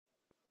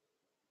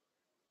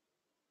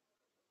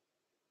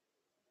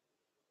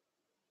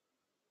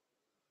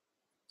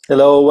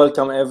Hello,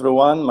 welcome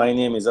everyone. My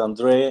name is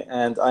Andre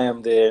and I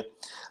am the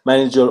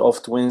manager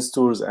of Twins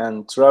Tours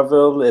and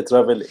Travel, a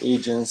travel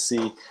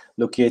agency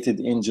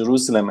located in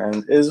Jerusalem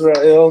and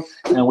Israel.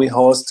 And we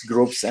host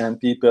groups and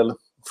people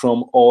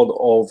from all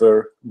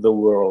over the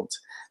world.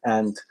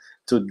 And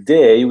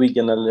today we're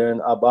going to learn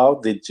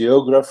about the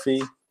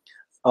geography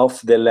of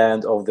the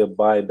land of the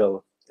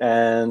Bible.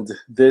 And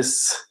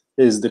this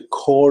is the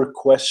core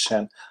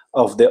question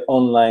of the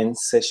online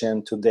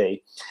session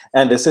today.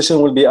 And the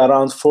session will be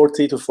around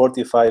 40 to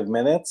 45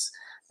 minutes.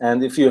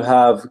 And if you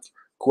have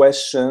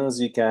questions,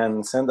 you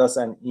can send us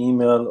an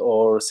email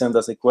or send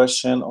us a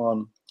question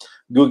on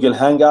Google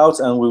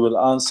Hangouts, and we will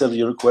answer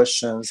your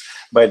questions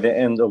by the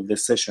end of the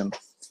session.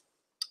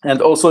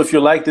 And also, if you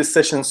like this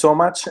session so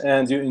much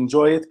and you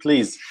enjoy it,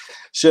 please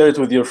share it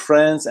with your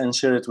friends and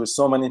share it with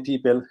so many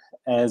people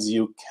as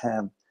you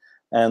can.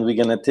 And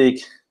we're going to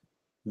take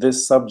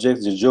this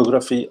subject, the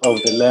geography of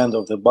the land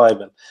of the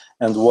Bible,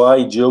 and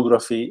why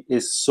geography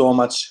is so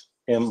much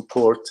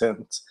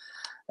important.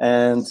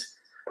 And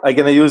I'm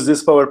going to use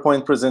this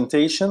PowerPoint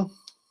presentation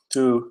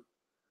to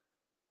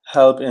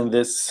help in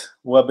this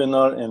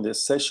webinar, in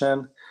this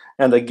session.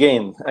 And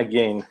again,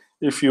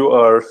 if you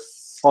are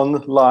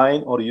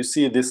online or you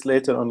see this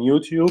later on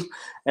YouTube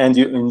and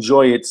you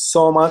enjoy it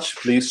so much,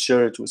 please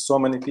share it with so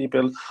many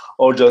people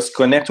or just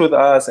connect with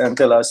us and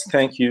tell us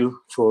thank you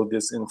for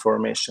this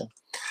information.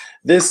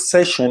 This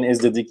session is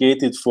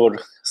dedicated for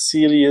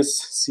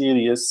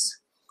serious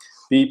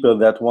people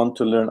that want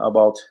to learn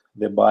about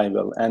the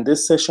Bible. And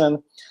this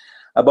session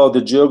about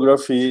the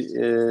geography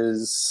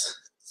is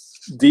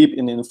deep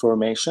in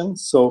information.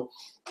 So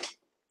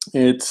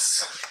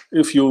it's,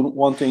 if you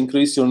want to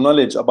increase your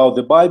knowledge about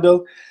the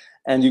Bible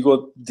and you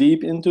go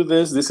deep into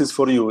this, this is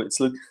for you. It's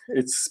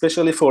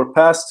especially for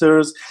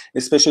pastors,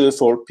 especially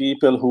for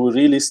people who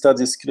really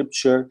study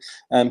scripture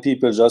and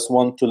people just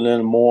want to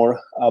learn more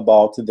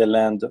about the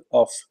land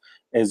of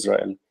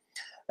Israel.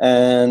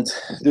 And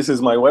this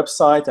is my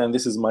website and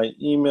this is my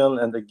email.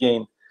 And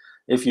again,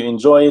 if you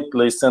enjoy it,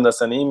 please send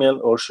us an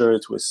email or share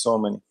it with so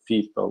many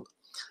people.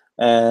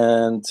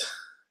 And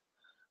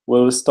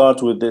we'll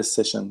start with this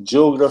session,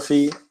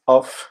 geography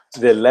of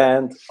the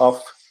land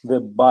of the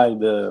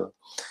Bible.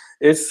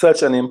 It's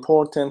such an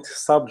important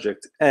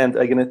subject, and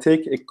I'm going to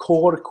take a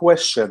core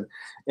question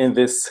in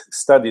this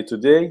study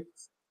today.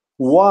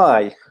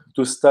 Why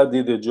to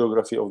study the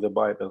geography of the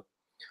Bible?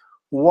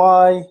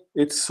 Why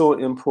it's so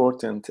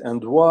important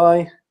and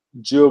why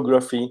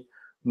geography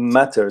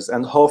matters.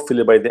 And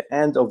hopefully by the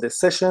end of the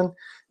session,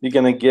 you're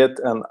going to get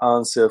an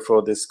answer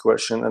for this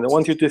question. And I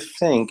want you to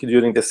think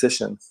during the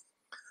session,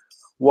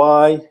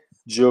 why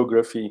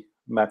geography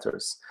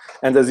matters.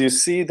 And as you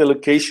see, the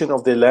location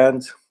of the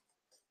land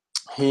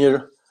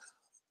here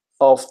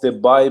of the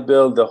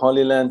Bible, the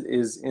Holy Land,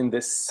 is in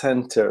the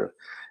center.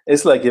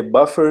 It's like a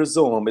buffer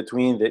zone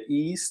between the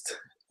east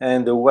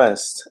and the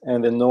west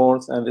and the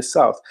north and the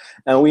south.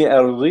 And we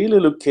are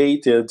really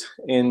located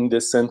in the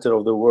center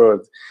of the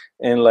world,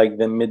 in like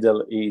the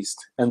Middle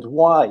East. And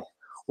why?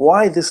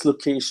 Why this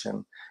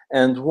location?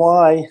 And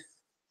why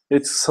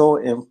it's so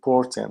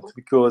important?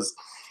 Because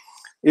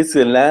it's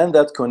a land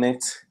that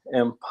connects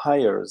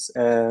empires,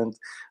 and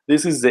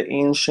this is the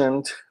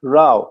ancient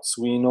routes.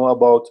 We know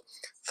about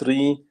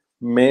 3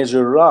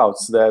 major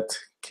routes that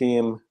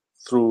came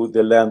through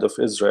the land of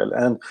Israel,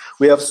 and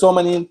we have so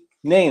many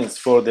names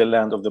for the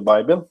land of the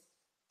Bible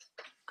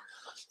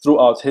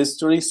throughout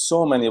history,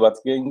 so many, but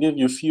I can give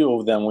you a few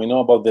of them. We know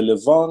about the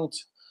Levant,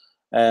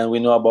 and we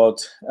know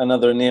about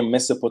another name,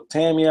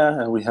 Mesopotamia,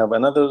 and we have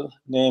another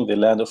name, the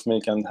land of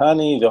milk and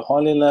honey, the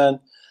Holy Land,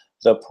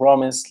 the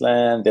Promised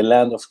Land, the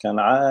land of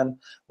Canaan.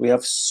 We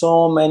have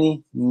so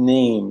many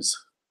names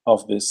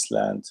of this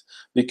land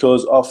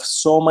because of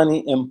so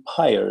many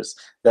empires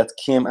that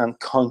came and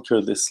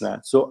conquered this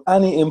land. So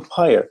any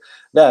empire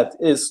that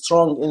is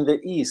strong in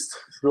the east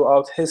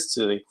throughout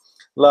history,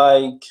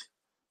 like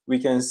we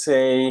can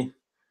say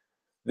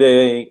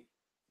the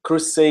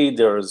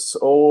Crusaders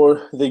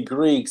or the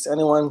Greeks,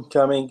 anyone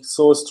coming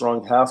so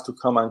strong have to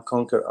come and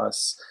conquer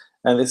us.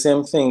 And the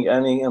same thing,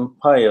 any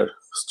empire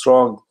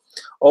strong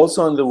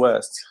also in the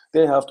west,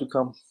 they have to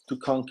come to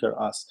conquer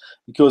us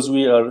because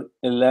we are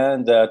a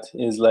land that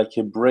is like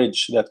a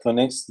bridge that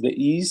connects the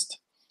east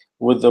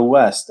with the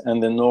west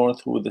and the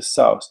north with the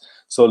south.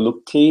 So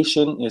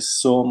location is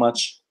so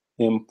much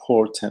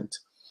important.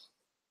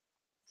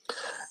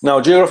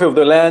 Now, geography of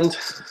the land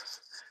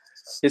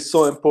is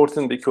so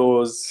important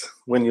because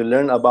when you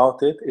learn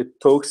about it, it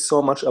talks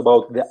so much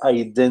about the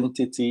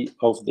identity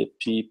of the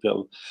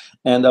people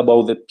and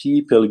about the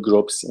people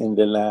groups in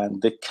the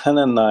land, the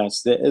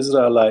Canaanites, the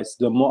Israelites,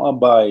 the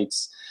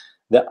Moabites,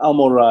 the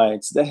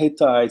Amorites, the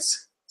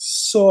Hittites.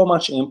 So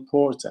much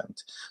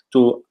important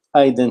to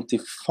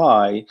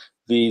identify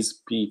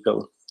these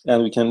people,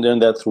 and we can learn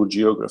that through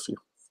geography.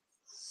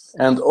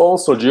 And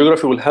also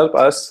geography will help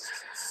us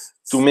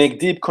to make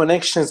deep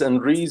connections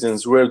and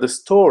reasons where the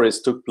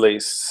stories took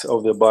place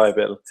of the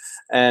Bible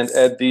and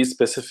at these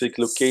specific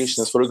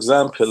locations. For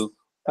example,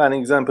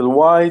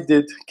 why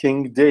did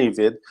King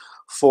David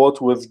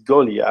fought with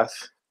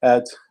Goliath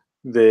at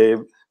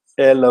the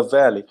Ela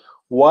Valley.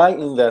 Why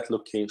in that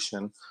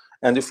location?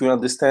 And if we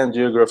understand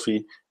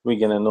geography, we're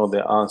going to know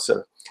the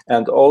answer.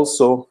 And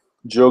also,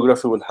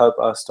 geography will help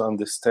us to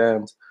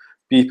understand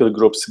people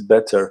groups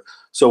better.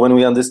 So when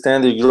we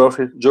understand the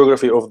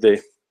geography of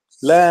the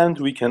land,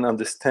 we can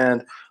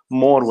understand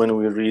more when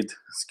we read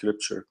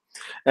scripture.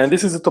 And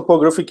this is a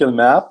topographical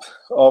map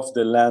of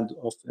the land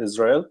of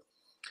Israel.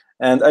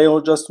 And I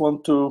just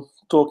want to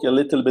talk a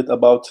little bit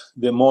about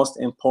the most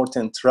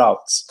important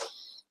routes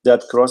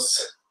that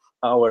cross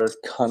our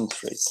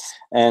country.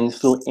 And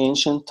through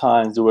ancient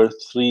times, there were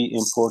three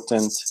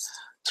important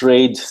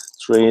trade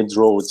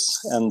roads.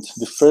 And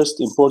the first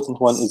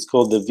important one is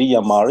called the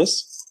Via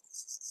Maris.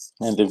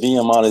 And the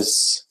Via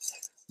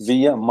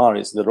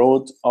Maris, the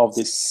road of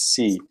the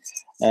sea.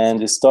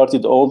 And it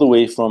started all the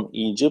way from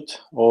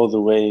Egypt, all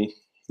the way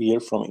here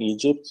from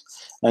Egypt,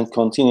 and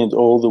continued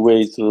all the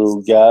way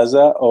through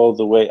Gaza, all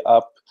the way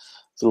up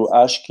through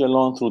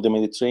Ashkelon, through the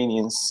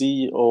Mediterranean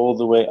Sea, all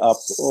the way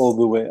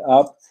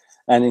up.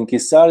 And in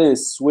Caesarea,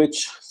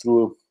 switched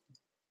through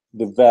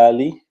the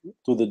valley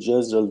to the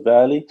Jezreel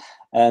Valley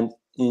and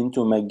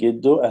into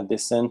Megiddo at the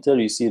center.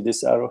 You see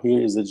this arrow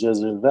here is the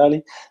Jezreel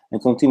Valley,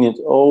 and continued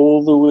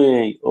all the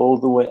way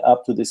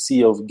up to the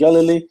Sea of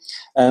Galilee,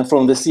 and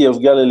from the Sea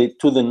of Galilee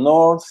to the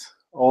north,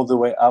 all the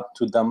way up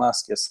to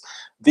Damascus.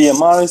 Via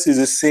Maris is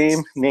the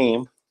same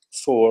name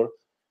for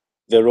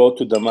the road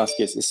to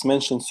Damascus. It's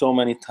mentioned so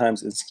many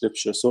times in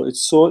scripture, so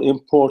it's so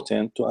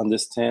important to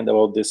understand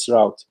about this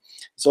route.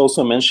 It's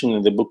also mentioned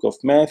in the book of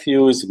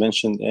Matthew, it's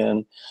mentioned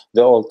in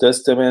the Old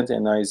Testament,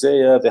 in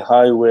Isaiah, the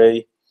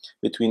highway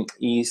between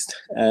east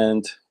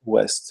and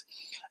west.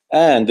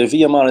 And the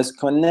Via Maris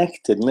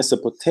connected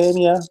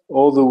Mesopotamia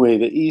all the way,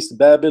 the east,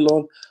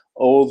 Babylon,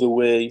 all the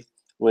way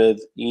with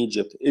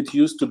Egypt. It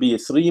used to be a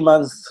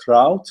 3-month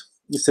route.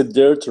 It's a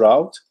dirt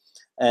route,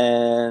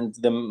 and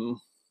the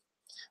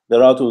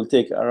route will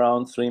take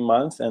around 3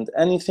 months, and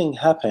anything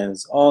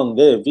happens on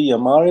the Via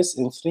Maris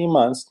in 3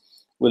 months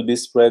will be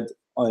spread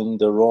on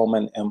the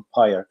Roman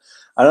Empire.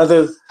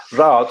 Another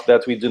route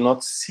that we do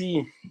not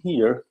see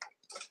here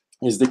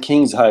is the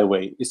King's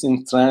Highway. It's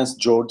in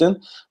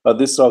Transjordan, but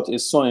this route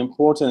is so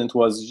important. It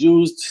was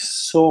used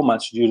so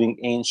much during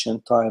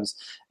ancient times,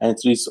 and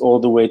it reaches all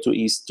the way to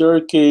East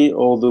Turkey,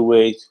 all the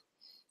way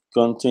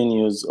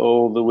continues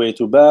all the way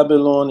to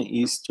Babylon,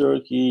 East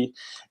Turkey,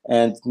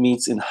 and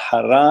meets in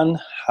Haran.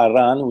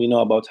 Haran, we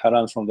know about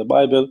Haran from the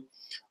Bible.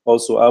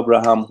 Also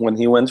Abraham, when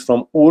he went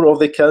from Ur of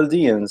the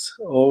Chaldeans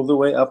all the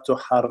way up to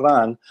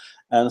Haran,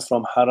 and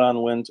from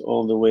Haran went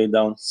all the way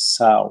down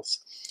south.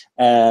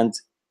 And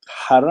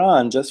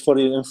Haran, just for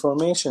your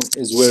information,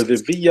 is where the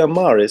Via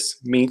Maris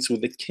meets with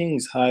the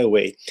King's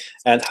Highway.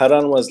 And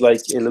Haran was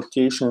like a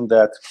location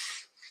that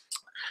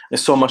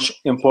is so much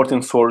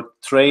important for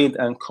trade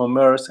and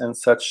commerce, and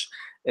such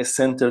a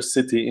center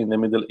city in the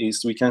Middle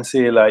East. We can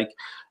say like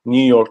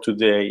New York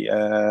today,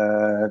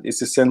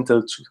 it's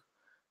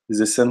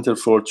a center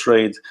for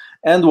trade.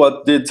 And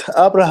what did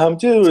Abraham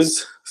do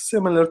is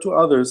similar to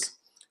others.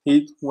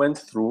 He went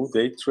through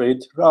the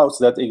trade routes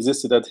that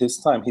existed at his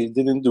time. He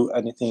didn't do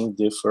anything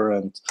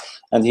different,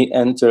 and he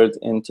entered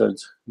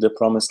the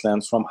promised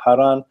land from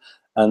Haran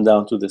and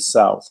down to the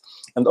south.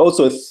 And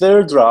also a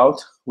third route,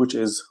 which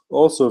is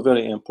also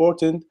very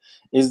important,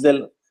 is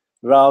the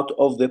route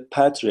of the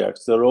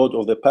patriarchs, the road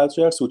of the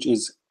patriarchs, which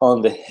is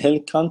on the hill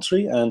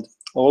country. And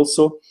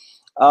also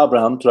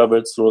Abraham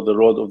traveled through the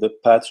road of the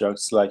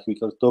patriarchs. Like we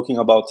are talking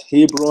about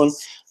Hebron,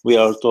 we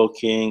are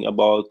talking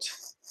about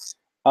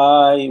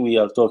we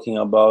are talking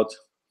about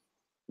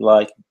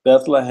like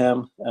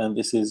Bethlehem, and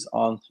this is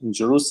on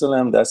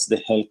Jerusalem, that's the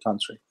hill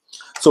country.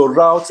 So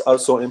routes are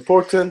so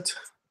important.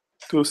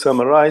 To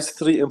summarize,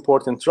 3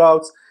 important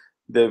routes: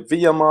 the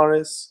Via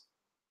Maris,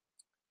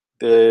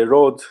 the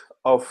road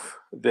of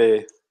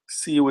the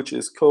sea, which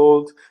is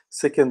called,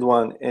 second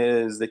one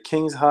is the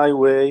King's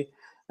Highway,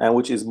 and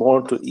which is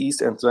more to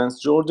east and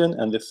Transjordan,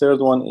 and the third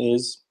one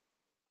is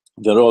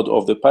the road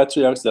of the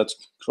patriarchs that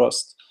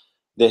crossed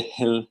the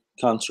hill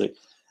country.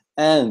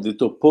 And the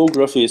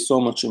topography is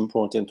so much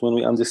important. When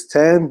we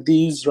understand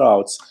these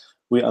routes,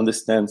 we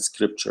understand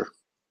scripture.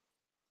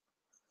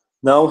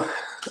 Now,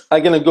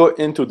 I'm going to go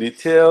into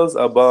details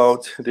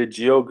about the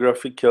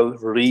geographical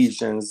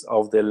regions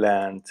of the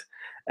land.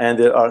 And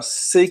there are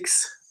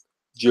 6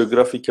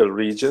 geographical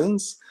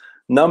regions.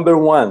 Number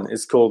 1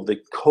 is called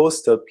the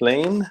coastal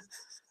plain.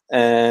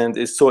 And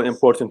it's so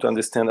important to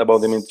understand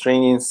about the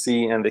Mediterranean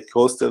Sea and the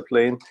coastal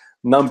plain.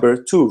 Number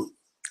 2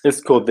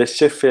 is called the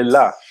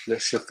Shephelah. The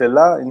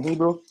Shephelah in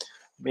Hebrew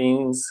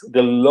means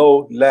the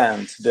low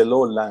land,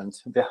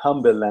 the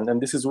humble land.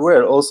 And this is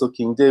where also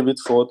King David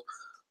fought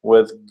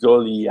with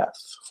Goliath.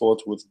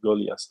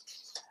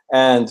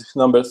 And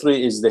number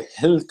 3 is the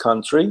hill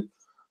country,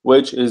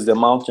 which is the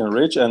mountain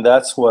ridge, and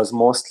that was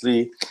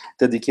mostly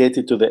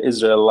dedicated to the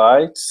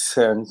Israelites.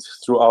 And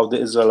throughout the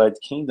Israelite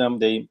kingdom,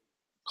 they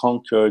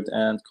conquered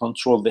and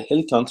controlled the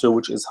hill country,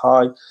 which is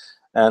high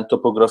and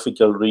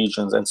topographical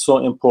regions, and so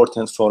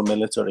important for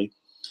military.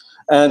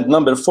 And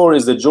number 4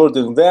 is the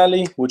Jordan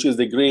Valley, which is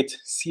the great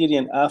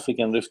Syrian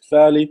African Rift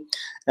Valley.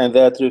 And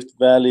that Rift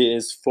Valley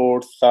is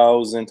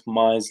 4,000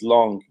 miles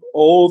long,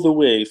 all the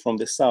way from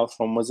the south,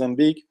 from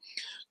Mozambique,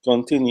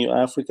 continue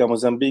Africa,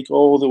 Mozambique,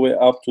 all the way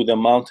up to the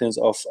mountains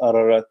of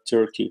Ararat,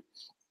 Turkey.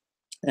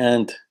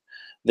 And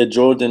the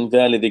Jordan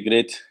Valley, the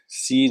great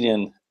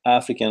Syrian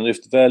African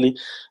Rift Valley,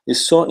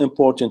 is so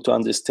important to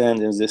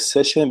understand in this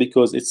session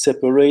because it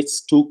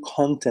separates two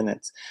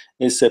continents.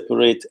 It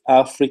separates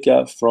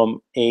Africa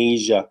from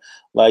Asia,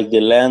 like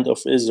the land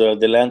of Israel,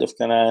 the land of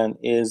Canaan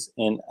is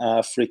in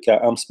Africa.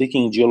 I'm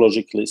speaking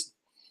geologically,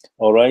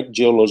 all right?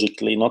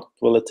 Geologically, not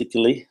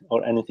politically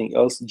or anything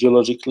else.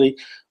 Geologically,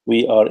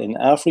 we are in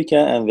Africa,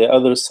 and the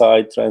other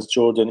side,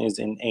 Transjordan, is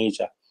in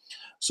Asia.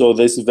 So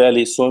this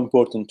valley is so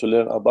important to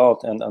learn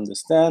about and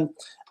understand.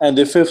 And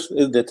the 5th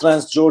is the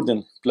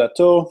Transjordan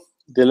Plateau,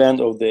 the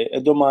land of the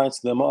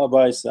Edomites, the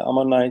Moabites, the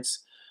Ammonites,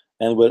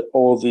 and where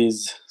all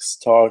these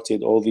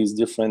started, all these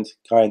different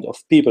kind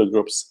of people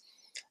groups.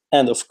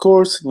 And of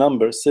course,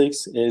 number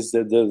 6 is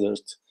the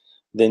desert,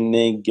 the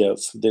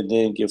Negev,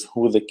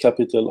 with the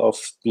capital of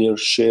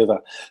Beersheba.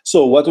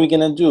 So what we're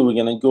gonna do,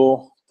 we're gonna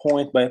go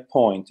point by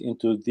point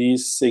into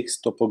these 6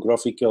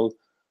 topographical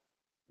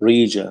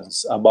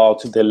regions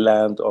about the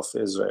land of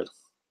Israel.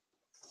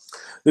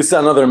 This is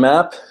another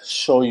map,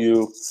 show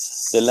you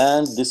the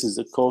land. This is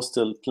the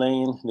coastal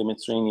plain, the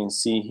Mediterranean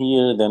Sea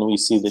here. Then we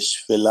see the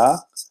Shfela,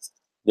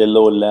 the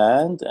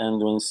lowland,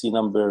 and we see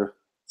number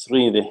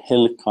 3, the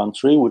hill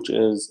country, which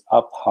is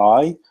up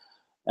high.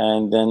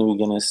 And then we're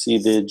gonna see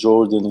the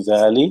Jordan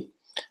Valley,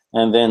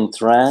 and then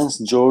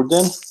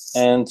Transjordan,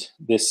 and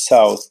the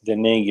south, the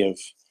Negev,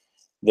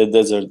 the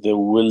desert, the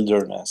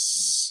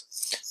wilderness.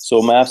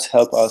 So maps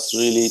help us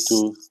really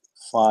to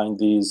find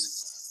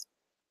these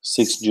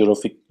 6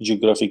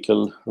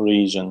 geographical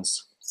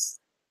regions.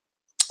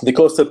 The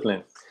coastal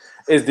plain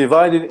is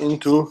divided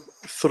into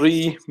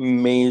 3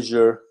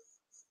 major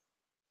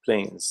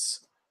plains.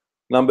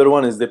 Number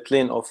 1 is the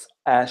plain of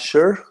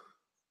Asher,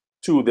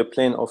 2 the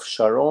plain of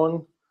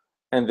Sharon,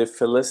 and the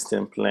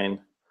Philistine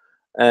plain.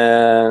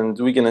 And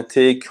we're gonna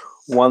take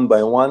one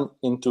by one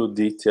into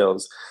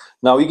details.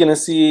 Now we're gonna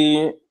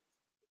see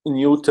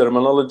new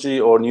terminology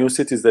or new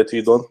cities that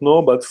you don't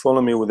know, but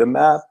follow me with the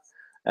map.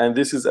 And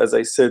this is, as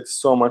I said,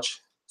 so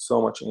much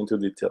into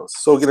details.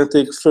 So we're gonna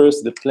take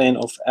first the plain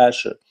of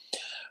Asher,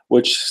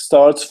 which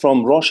starts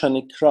from Rosh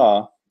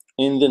HaNikra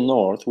in the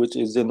north, which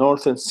is the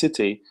northern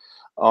city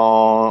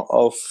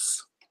of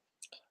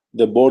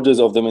the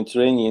borders of the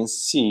Mediterranean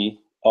Sea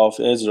of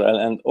Israel,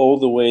 and all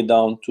the way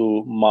down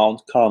to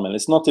Mount Carmel.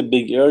 It's not a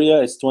big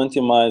area, it's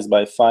 20 miles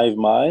by 5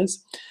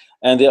 miles,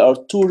 and there are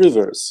 2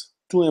 rivers,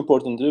 2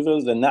 important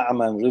rivers, the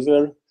Naaman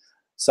River,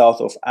 south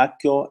of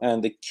Akko,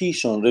 and the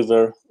Kishon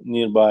River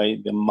nearby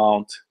the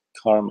Mount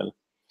Carmel.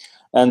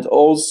 And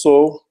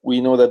also, we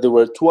know that there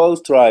were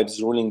 12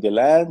 tribes ruling the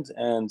land,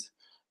 and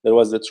there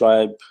was the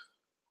tribe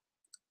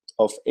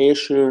of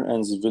Asher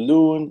and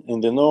Zebulun in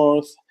the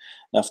north,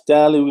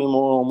 Naphtali we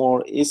know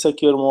more,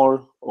 Issachar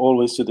more,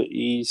 always to the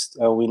east,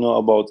 and we know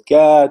about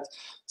Gad,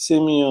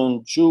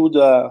 Simeon,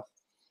 Judah,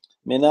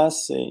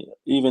 Manasseh,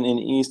 even in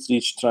east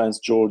reached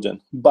Transjordan.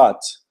 But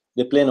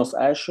the plain of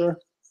Asher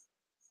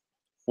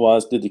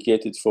was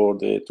dedicated for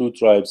the 2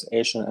 tribes,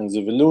 Asher and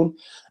Zebulun.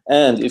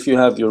 And if you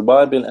have your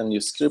Bible and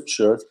your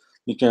scripture,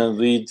 you can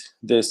read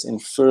this in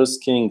 1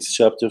 Kings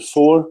chapter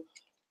 4,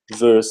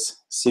 verse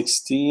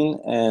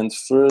 16, and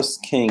 1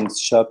 Kings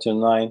chapter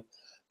 9,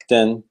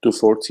 10 to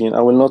 14.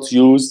 I will not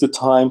use the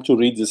time to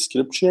read the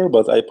scripture,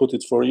 but I put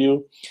it for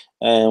you.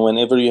 And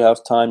whenever you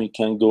have time, you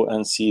can go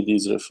and see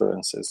these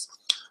references.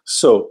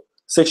 So,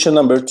 section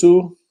number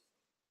 2,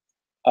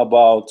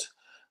 about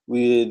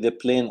the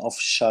plain of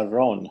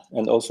Sharon,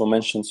 and also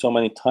mentioned so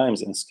many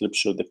times in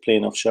scripture, the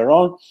plain of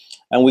Sharon.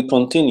 And we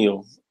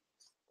continue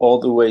all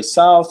the way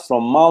south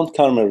from Mount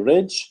Carmel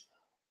Ridge,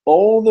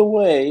 all the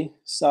way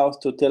south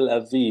to Tel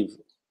Aviv.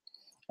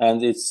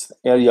 And it's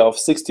area of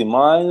 60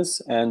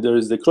 miles, and there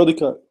is the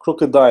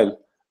Crocodile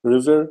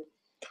River,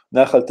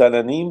 Nachal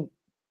Talanim,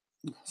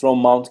 from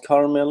Mount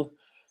Carmel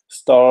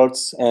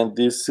starts, and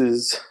this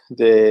is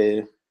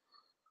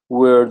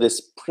where the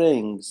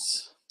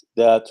springs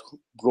that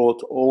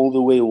brought all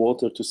the way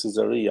water to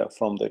Caesarea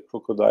from the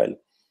Crocodile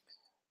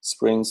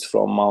springs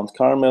from Mount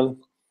Carmel,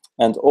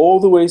 and all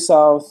the way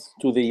south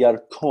to the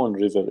Yarkon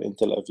River in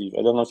Tel Aviv.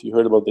 I don't know if you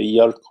heard about the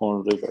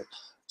Yarkon River.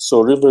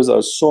 So rivers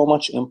are so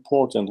much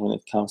important when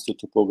it comes to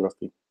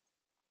topography.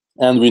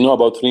 And we know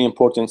about 3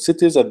 important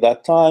cities at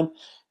that time.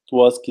 It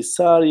was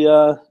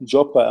Caesarea,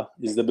 Joppa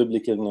is the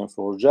biblical name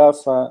for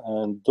Jaffa,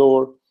 and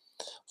Dor,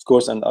 of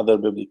course, and other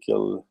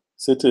biblical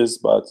cities,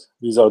 but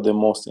these are the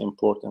most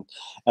important.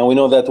 And we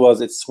know that was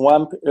a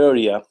swamp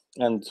area.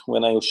 And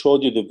when I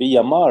showed you the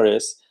Via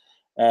Maris,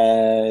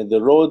 the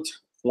road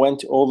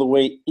went all the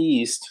way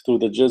east to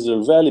the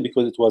Jezreel Valley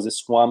because it was a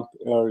swamp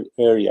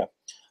area.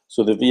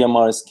 So the Via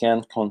Maris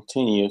can't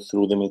continue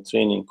through the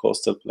Mediterranean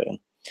coastal plain.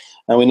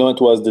 And we know it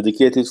was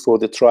dedicated for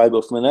the tribe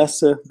of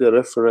Manasseh. The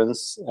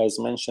reference, as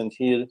mentioned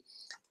here,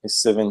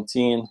 is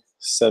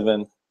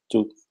 17:7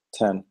 to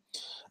 10.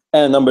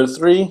 And number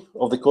 3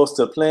 of the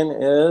coastal plain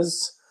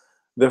is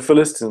the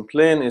Philistine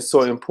plain. Is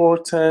so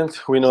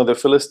important. We know the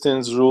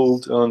Philistines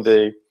ruled on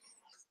the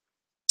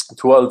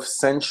 12th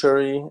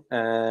century,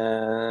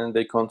 and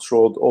they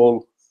controlled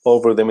all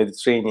over the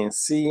Mediterranean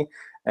Sea,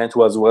 and it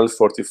was well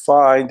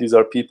fortified. These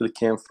are people who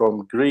came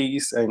from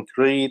Greece and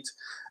Crete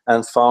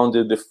and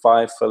founded the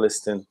 5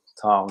 Philistine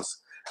towns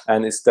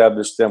and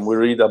established them. We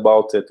read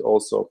about it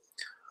also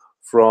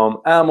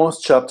from Amos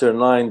chapter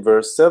 9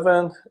 verse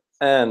 7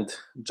 and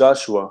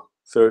Joshua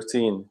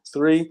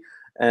 13:3.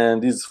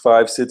 And these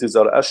 5 cities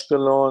are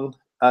Ashkelon,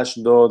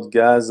 Ashdod,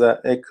 Gaza,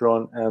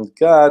 Ekron, and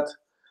Gad.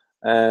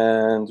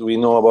 And we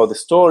know about the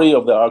story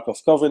of the Ark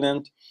of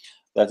Covenant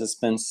that has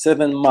spent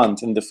 7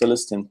 months in the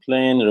Philistine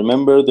plain.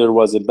 Remember, there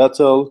was a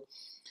battle,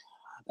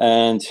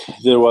 and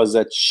there was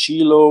at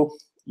Shiloh,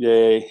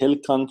 the hill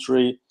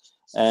country,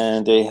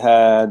 and they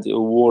had a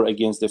war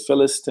against the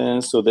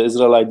Philistines. So the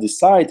Israelites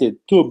decided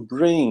to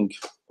bring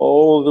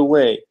all the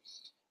way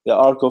the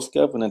Ark of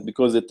Covenant,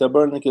 because the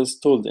tabernacle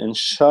stood in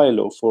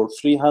Shiloh for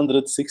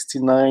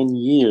 369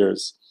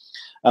 years.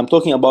 I'm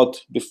talking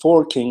about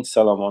before King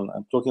Solomon.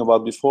 I'm talking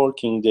about before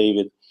King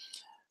David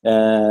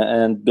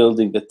and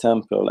building the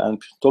temple.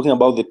 And talking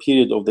about the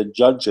period of the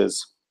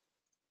judges,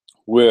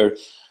 where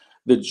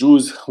the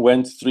Jews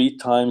went 3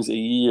 times a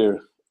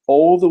year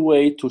all the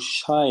way to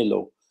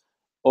Shiloh,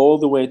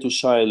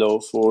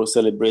 for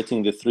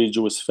celebrating the 3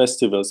 Jewish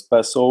festivals: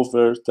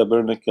 Passover,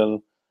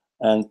 Tabernacle,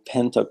 and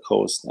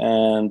Pentecost.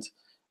 And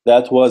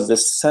that was the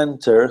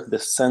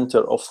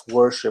center of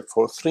worship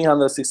for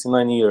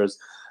 369 years.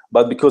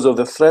 But because of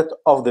the threat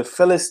of the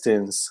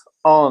Philistines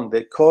on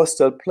the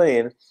coastal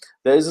plain,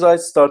 the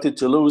Israelites started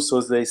to lose.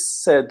 So they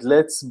said,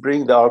 let's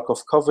bring the Ark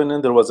of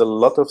Covenant. There was a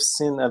lot of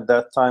sin at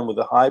that time with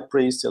the high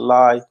priest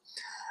Eli,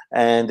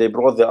 and they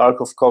brought the Ark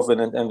of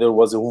Covenant, and there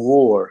was a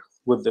war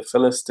with the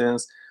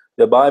Philistines.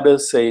 The Bible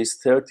says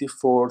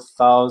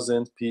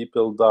 34,000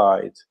 people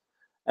died,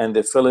 and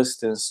the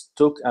Philistines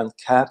took and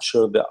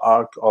captured the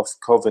Ark of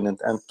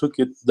Covenant and took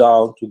it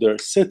down to their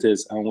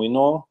cities. And we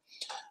know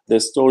the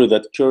story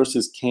that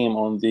curses came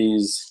on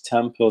these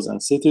temples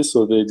and cities,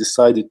 so they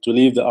decided to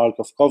leave the Ark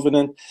of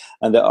Covenant,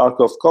 and the Ark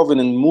of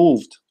Covenant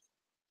moved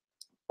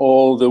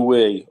all the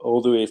way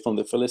from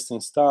the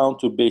Philistines town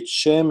to Beit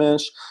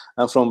Shemesh,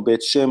 and from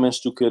Beit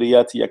Shemesh to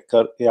Kiryat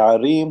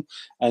Yearim,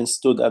 and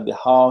stood at the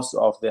house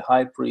of the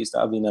high priest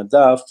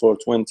Abinadab for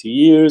 20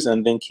 years.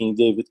 And then King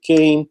David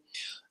came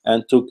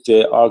and took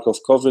the Ark of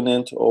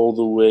Covenant all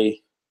the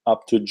way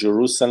up to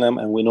Jerusalem.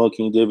 And we know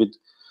King David,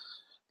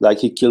 like,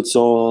 he killed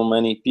so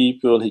many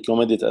people, he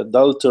committed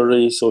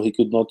adultery, so he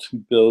could not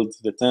build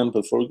the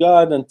temple for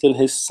God until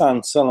his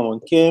son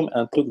Solomon came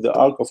and took the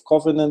Ark of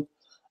Covenant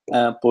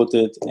and put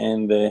it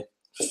in the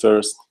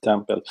first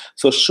temple.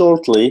 So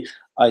shortly,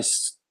 I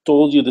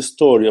told you the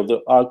story of the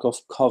Ark of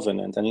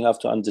Covenant, and you have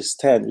to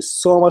understand it's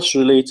so much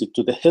related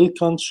to the hill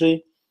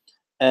country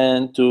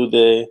and to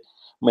the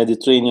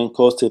Mediterranean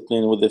coastal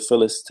plain with the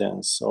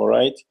Philistines, all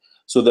right?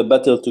 So the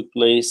battle took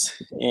place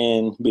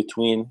in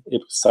between a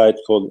site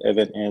called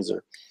Even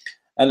Ezer.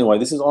 Anyway,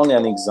 this is only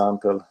an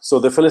example. So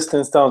the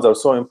Philistine towns are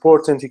so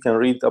important. You can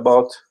read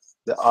about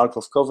the Ark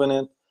of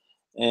Covenant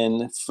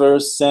in 1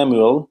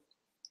 Samuel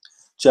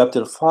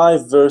chapter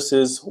 5,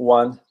 verses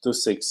 1 to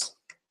 6.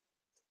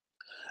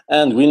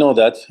 And we know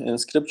that in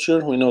scripture,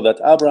 we know that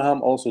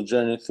Abraham also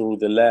journeyed through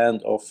the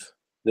land of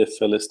the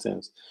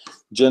Philistines.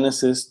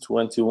 Genesis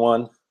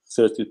 21,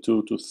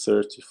 32 to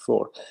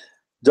 34.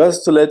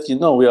 Just to let you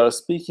know, we are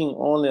speaking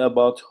only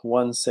about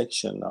one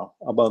section now,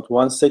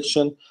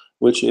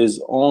 which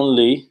is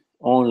only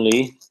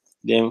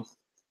the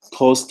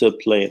coastal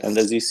plain. And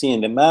as you see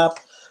in the map,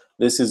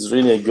 this is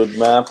really a good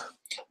map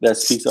that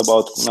speaks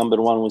about, number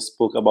 1, we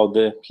spoke about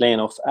the plain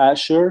of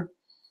Asher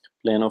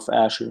in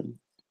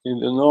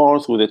the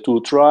north with the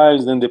 2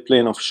 tribes, then the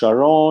plain of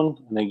Sharon,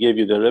 and I gave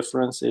you the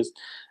references,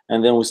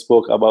 and then we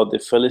spoke about the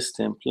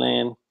Philistine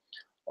plain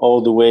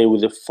all the way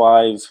with the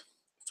 5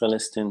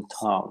 Philistine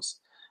towns.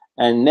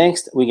 And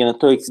next, we're going to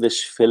take the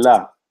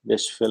Shephelah,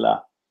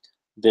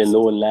 the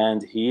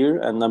lowland here,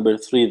 and number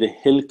 3, the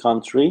hill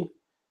country,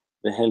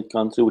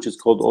 which is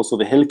called also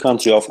the hill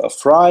country of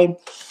Ephraim,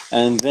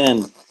 and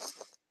then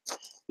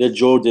the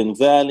Jordan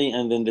Valley,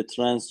 and then the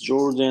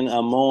Transjordan,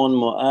 Ammon,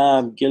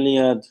 Moab,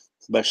 Gilead,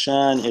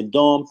 Bashan,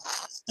 Edom,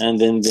 and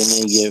then the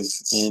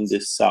Negev in the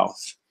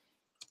south.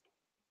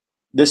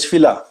 The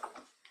Shephelah,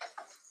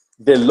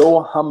 the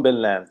low humble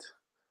land,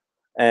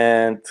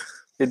 and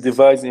it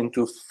divides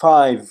into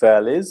 5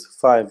 valleys.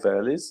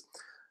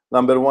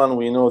 Number 1,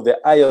 we know the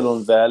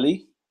Ayalon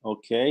Valley,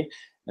 okay,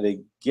 and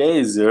the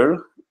Gezer,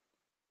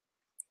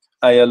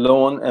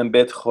 Ayalon, and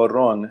Bet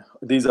Horon.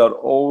 These are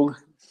all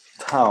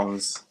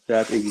towns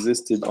that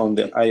existed on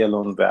the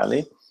Ayalon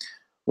Valley.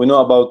 We know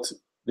about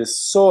the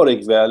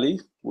Sorek Valley,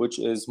 which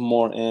is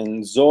more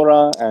in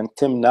Zorah and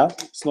Timnah.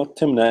 It's not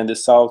Timnah in the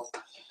south.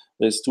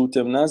 There's 2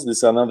 Timnahs.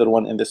 There's another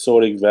one in the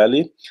Sorek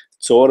Valley.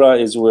 Zorah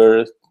is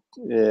where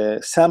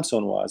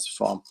Samson was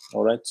from,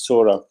 all right,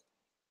 Zorah.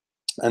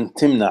 And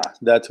Timnah,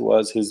 that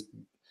was his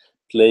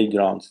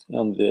playground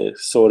on the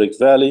Sorik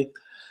Valley.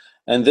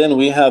 And then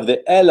we have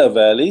the Ela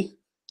Valley,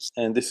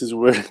 and this is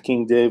where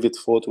King David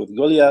fought with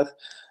Goliath.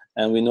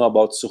 And we know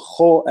about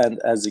Sucho and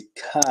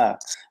Azekah.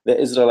 The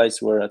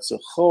Israelites were at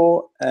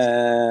Sucho,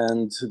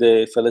 and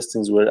the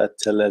Philistines were at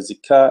Tel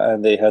Azekah,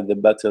 and they had the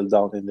battle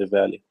down in the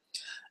valley.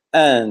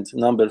 And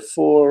number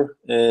 4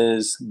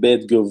 is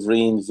Bet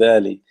Guvrin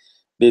Valley.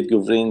 Bet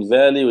Guvrin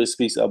Valley, which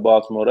speaks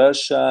about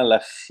Morasha,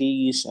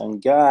 Lachish, and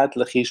Gat.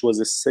 Lachish was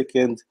the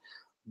second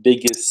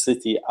biggest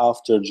city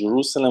after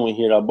Jerusalem. We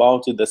hear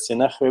about it. The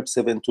Sennacherib,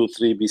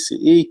 723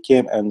 BCE,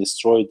 came and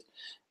destroyed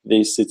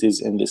these cities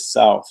in the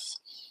south.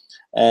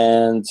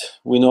 And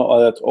we know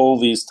that all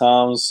these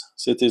towns,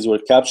 cities were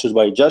captured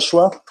by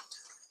Joshua.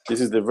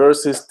 This is the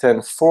verses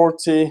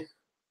 1040,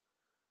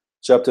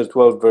 chapter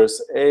 12,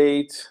 verse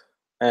 8.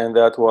 And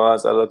that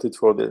was allotted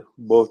for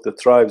both the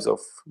tribes of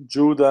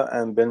Judah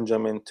and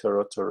Benjamin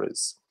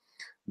territories.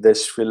 The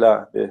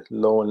Shfilah, the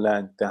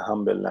lowland, the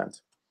humble land.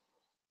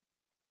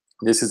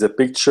 This is a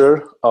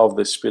picture of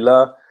the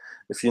Shfilah.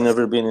 If you've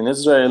never been in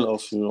Israel,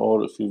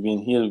 or if you've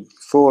been here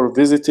before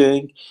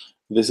visiting,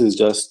 this is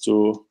just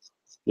to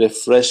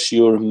refresh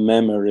your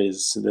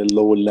memories, the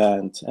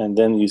lowland. And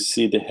then you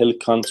see the hill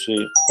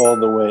country all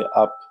the way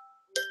up.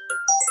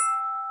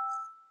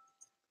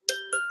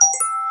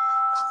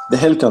 The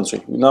hill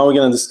country. Now we're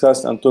going to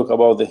discuss and talk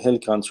about the hill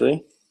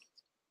country.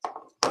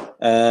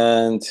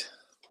 And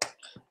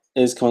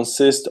it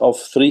consists of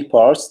 3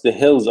 parts: the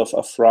hills of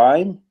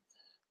Ephraim,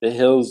 the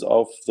hills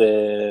of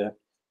the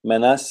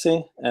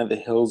Manasseh, and the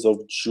hills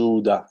of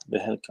Judah, the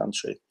hill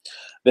country.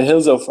 The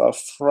hills of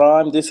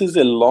Ephraim, this is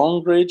a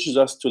long ridge,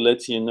 just to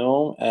let you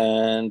know,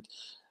 and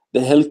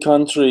the hill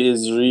country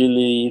is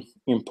really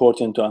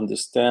important to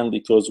understand,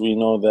 because we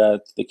know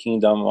that the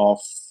kingdom of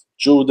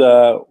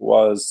Judah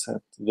was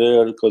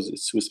there, because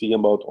we're speaking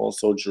about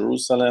also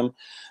Jerusalem,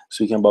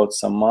 speaking about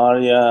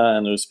Samaria,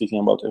 and we're speaking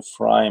about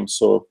Ephraim.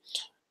 So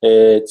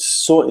it's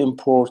so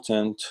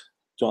important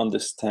to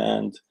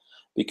understand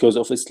because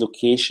of its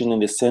location in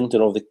the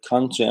center of the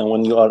country. And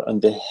when you are on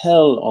the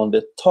hill on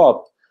the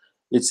top,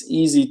 it's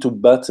easy to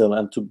battle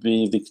and to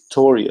be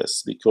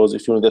victorious, because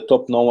if you're at the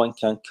top, no one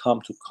can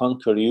come to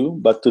conquer you.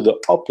 But to the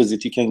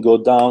opposite, you can go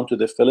down to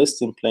the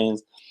Philistine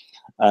plains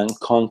and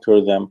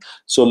conquer them.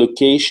 So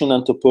location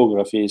and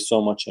topography is so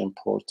much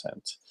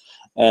important.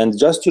 And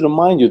just to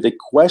remind you, the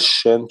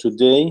question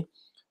today,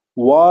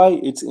 why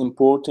it's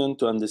important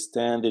to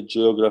understand the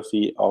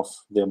geography of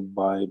the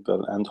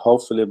Bible. And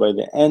hopefully by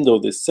the end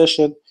of this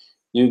session,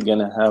 you're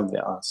gonna have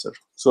the answer.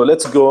 So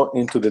let's go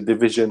into the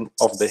division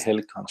of the hill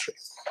country.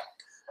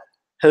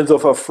 Hills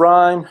of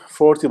Ephraim,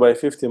 40 by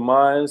 50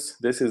 miles.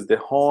 This is the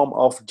home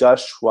of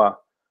Joshua.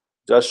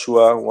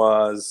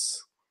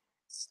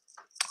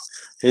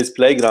 His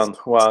playground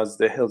was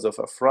the hills of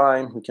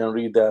Ephraim. We can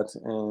read that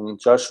in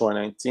Joshua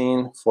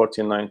 19,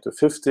 49 to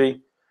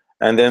 50.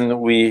 And then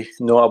we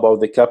know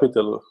about the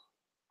capital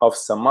of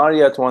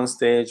Samaria at one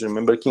stage.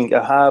 Remember King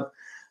Ahab,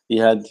 he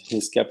had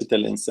his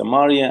capital in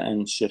Samaria,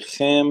 and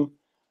Shechem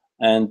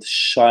and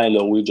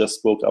Shiloh, we just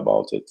spoke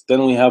about it.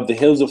 Then we have the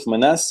hills of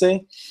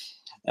Manasseh,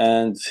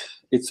 and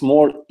it's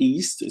more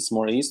east,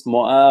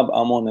 Moab,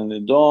 Ammon, and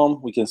Edom.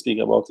 We can speak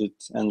about it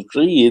and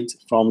read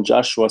from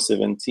Joshua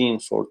 17,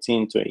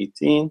 14 to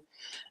 18.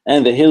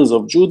 And the hills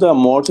of Judah,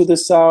 more to the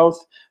south,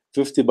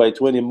 50 by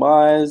 20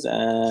 miles,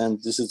 and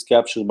this is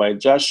captured by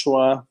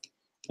Joshua.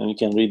 And you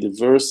can read the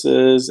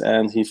verses.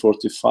 And he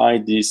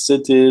fortified these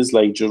cities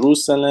like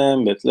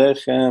Jerusalem,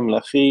 Bethlehem,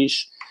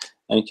 Lachish,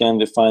 and you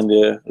can find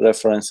the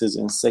references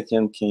in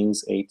 2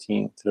 Kings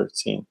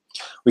 18:13.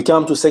 We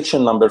come to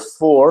section number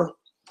 4,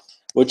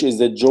 which is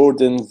the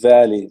Jordan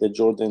Valley. The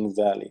Jordan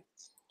Valley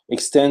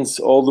extends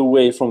all the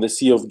way from the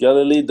Sea of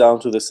Galilee down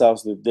to the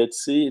south, the Dead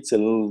Sea.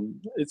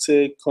 It's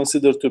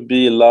considered to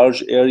be a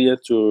large area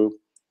to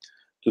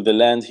the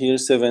land here,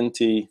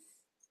 70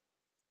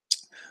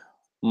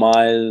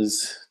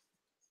 miles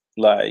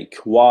like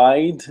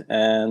wide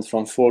and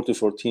from 4 to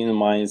 14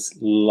 miles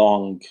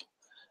long.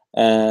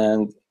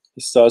 And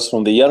it starts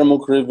from the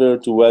Yarmouk River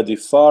to Wadi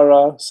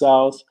Farah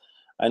south.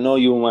 I know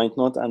you might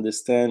not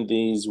understand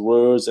these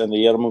words and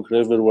the Yarmouk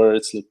River where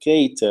it's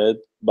located,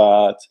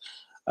 but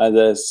as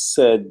I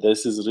said,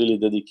 this is really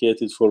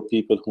dedicated for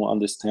people who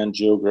understand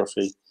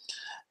geography.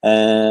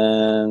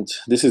 And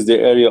this is the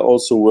area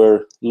also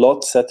where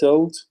Lot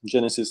settled,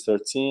 Genesis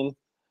 13,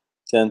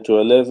 10 to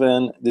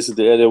 11. This is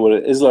the area where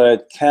Israel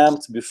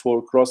camped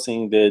before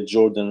crossing the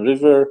Jordan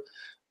River.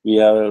 We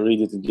have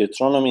read it in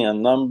Deuteronomy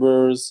and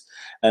Numbers.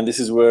 And this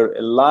is where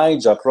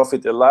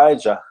Prophet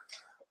Elijah,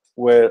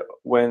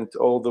 went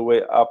all the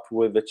way up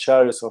with the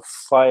chariots of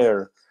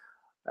fire.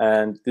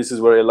 And this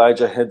is where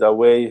Elijah hid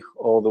away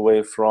all the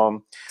way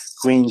from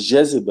Queen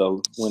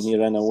Jezebel when he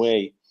ran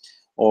away,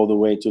 all the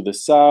way to the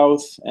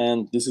south.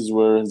 And this is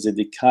where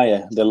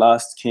Zedekiah, the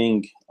last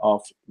king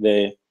of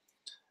the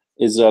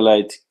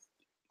Israelite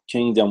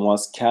kingdom,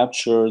 was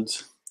captured.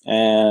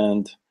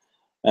 And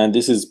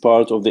this is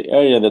part of the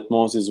area that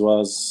Moses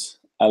was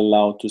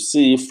allowed to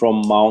see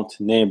from Mount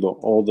Nebo,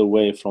 all the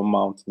way from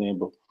Mount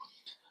Nebo.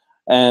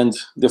 And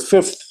the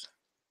fifth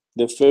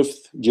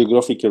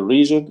geographical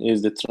region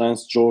is the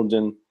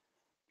Transjordan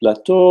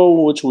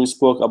Plateau, which we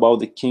spoke about,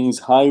 the King's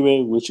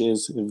Highway, which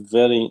is a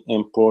very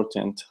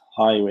important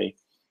highway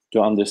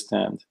to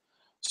understand.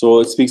 So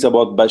it speaks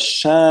about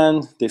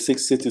Bashan, the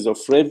 6 cities of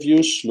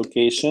refuge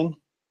location,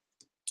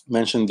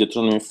 mentioned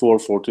Deuteronomy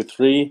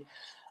 4:43.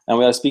 And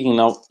we are speaking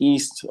now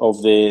east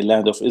of the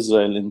land of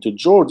Israel into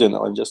Jordan.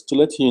 And just to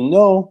let you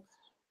know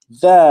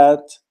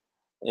that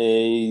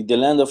the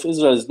land of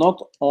Israel is not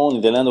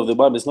only, the land of the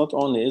Bible is not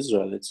only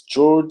Israel, it's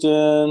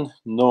Jordan,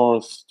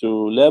 north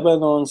to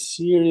Lebanon,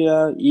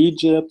 Syria,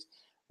 Egypt.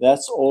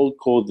 That's all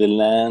called the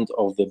land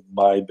of the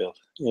Bible.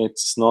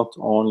 It's not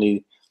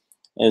only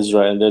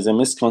Israel. There's a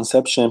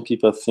misconception.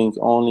 People think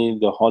only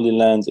the Holy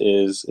Land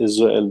is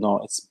Israel.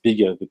 No, it's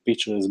bigger. The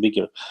picture is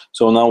bigger.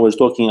 So now we're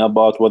talking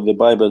about what the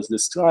Bible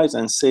describes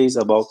and says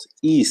about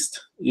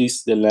east,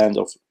 the land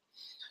of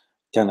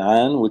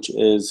Canaan, which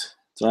is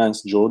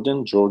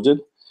Transjordan,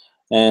 Jordan,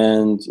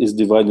 and is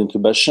divided into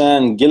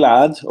Bashan,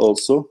 Gilad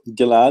also.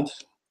 Gilad,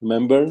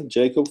 remember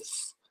Jacob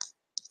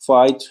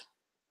fight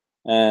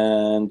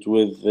and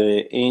with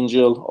the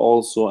angel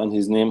also, and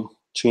his name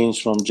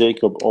changed from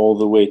Jacob all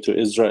the way to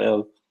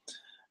Israel.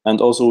 And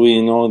also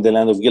we know the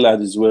land of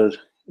Gilad is where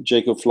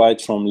Jacob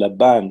fled from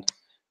Laban.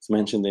 It's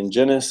mentioned in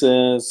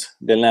Genesis.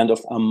 The land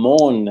of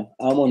Ammon,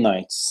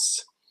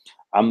 Ammonites.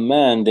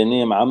 Amman, the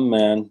name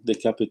Amman, the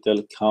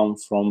capital,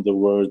 comes from the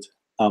word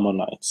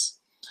Ammonites.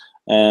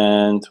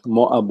 And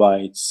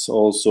Moabites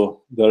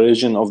also, the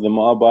region of the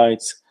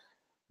Moabites,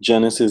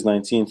 Genesis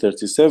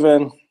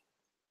 19:37.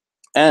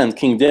 And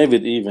King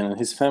David even, and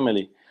his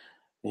family,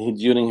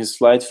 during his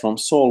flight from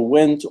Saul,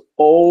 went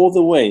all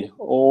the way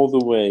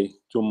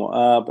to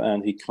Moab,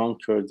 and he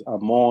conquered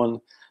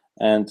Ammon,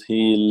 and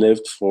he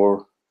lived for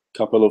a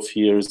couple of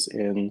years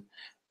in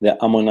the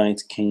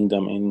Ammonite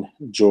kingdom in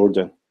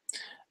Jordan.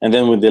 And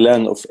then with the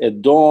land of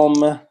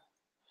Edom,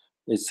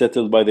 it's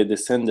settled by the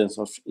descendants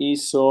of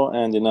Esau,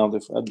 and in land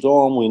of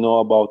Edom, we know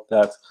about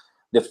that.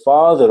 The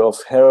father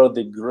of Herod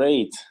the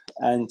Great,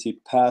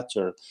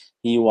 Antipater,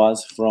 he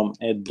was from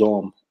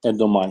Edom,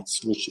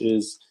 Edomites, which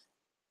is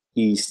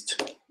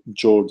East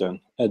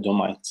Jordan,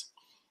 Edomites.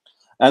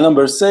 And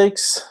number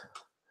 6,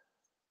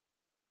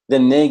 the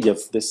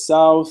Negev, the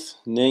south.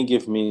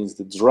 Negev means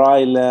the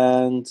dry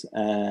land,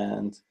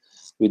 and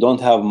we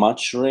don't have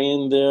much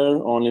rain there,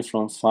 only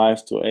from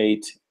 5 to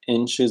 8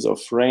 inches of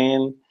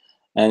rain.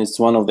 And it's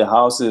one of the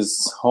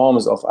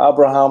homes of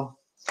Abraham.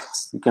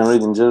 You can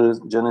read in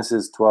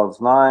Genesis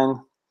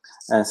 12:9,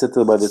 and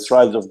settled by the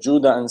tribes of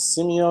Judah and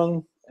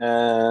Simeon.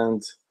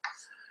 And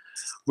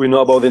we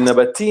know about the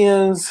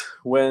Nabateans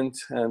went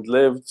and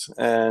lived,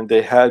 and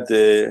they had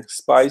the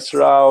spice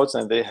routes,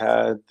 and they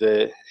had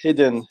the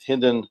hidden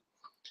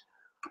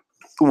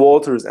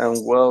waters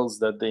and wells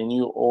that they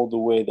knew all the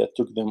way, that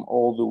took them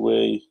all the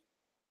way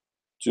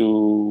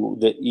to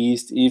the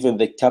east. Even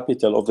the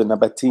capital of the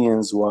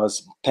Nabateans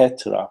was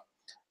Petra,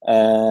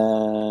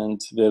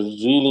 and they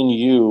really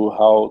knew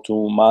how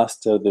to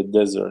master the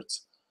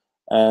deserts.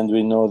 And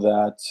we know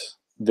that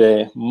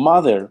the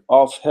mother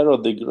of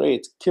Herod the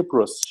Great,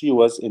 Kypros, she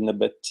was a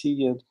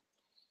Nabatean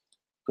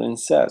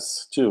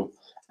princess too.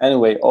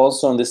 Anyway,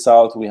 also in the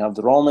south we have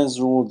the Romans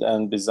ruled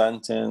and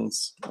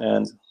Byzantines,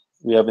 and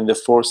we have in the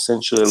 4th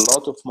century a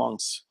lot of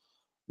monks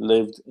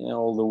lived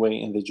all the way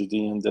in the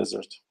Judean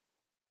desert.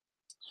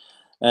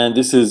 And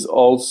this is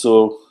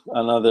also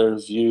another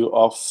view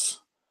of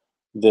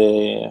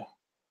the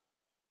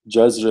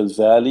Jezreel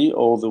Valley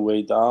all the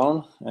way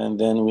down. And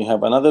then we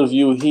have another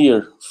view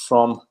here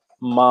from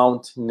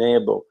Mount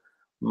Nebo.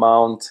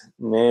 Mount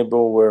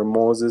Nebo, where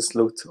Moses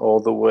looked all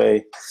the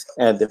way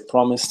at the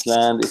Promised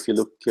Land. If you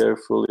look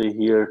carefully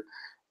here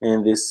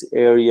in this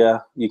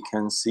area, you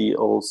can see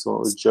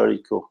also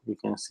Jericho. You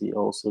can see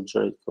also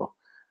Jericho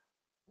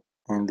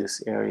in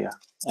this area.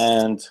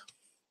 And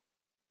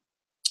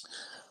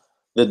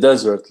the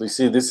desert, you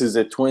see, this is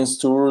a Twins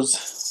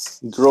Tours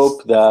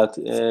group that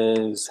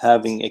is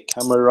having a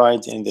camel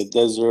ride in the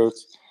desert,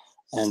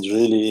 and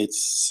really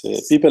it's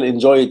people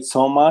enjoy it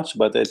so much,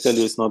 but I tell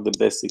you it's not the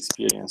best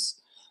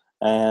experience.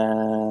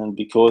 And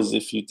because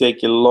if you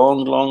take a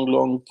long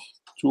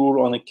tour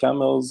on the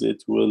camels,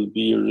 it will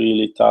be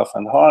really tough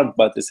and hard,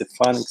 but it's a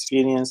fun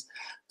experience.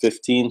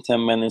 10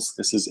 minutes,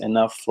 this is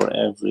enough for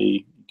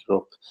every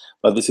group.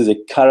 But this is a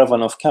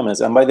caravan of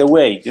camels. And by the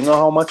way, do you know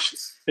how much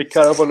a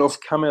caravan of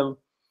camel,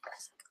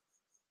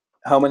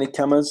 how many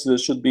camels there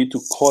should be to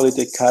call it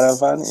a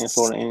caravan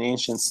for in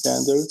ancient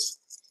standards?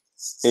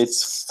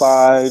 It's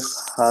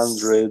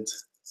 500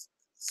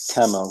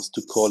 camels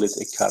to call it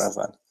a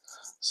caravan.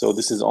 So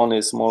this is only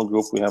a small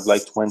group. We have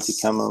like 20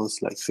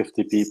 camels, like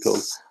 50 people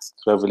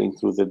traveling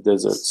through the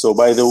desert. So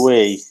by the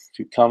way, if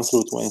you come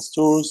through Twins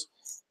Tours,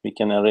 we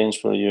can arrange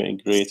for you a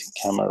great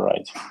camel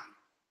ride.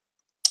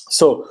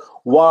 So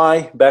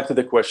why, back to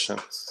the question,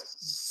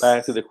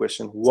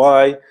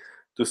 why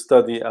to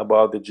study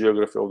about the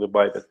geography of the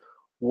Bible?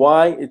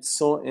 Why it's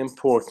so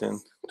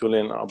important to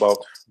learn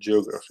about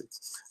geography?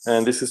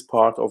 And this is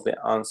part of the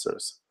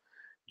answers.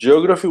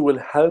 Geography will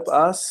help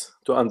us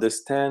to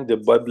understand the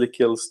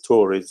biblical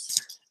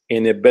stories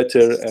in a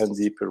better and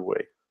deeper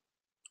way.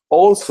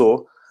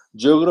 Also,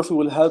 geography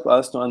will help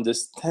us to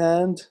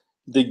understand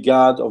the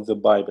God of the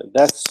Bible.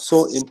 That's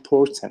so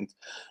important.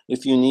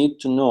 If you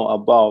need to know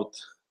about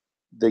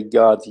the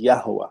God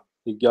Yahweh,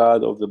 the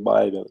God of the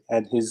Bible,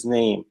 and his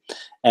name,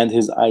 and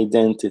his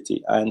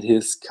identity, and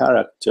his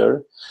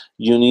character,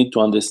 you need to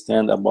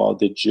understand about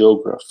the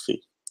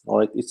geography. All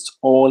right, it's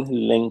all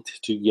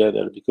linked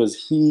together because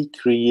he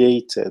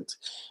created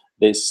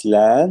this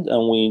land,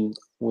 and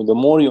the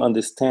more you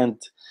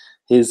understand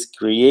his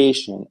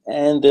creation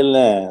and the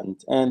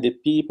land and the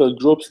people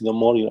groups, the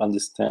more you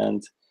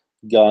understand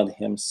God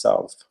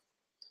himself.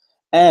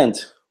 And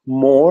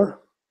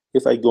more,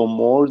 if I go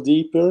more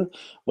deeper,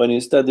 when you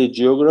study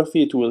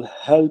geography, it will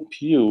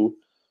help you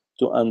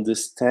to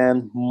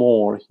understand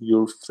more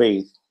your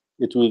faith.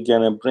 It will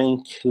gonna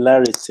bring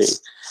clarity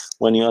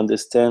when you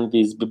understand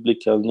these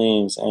biblical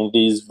names and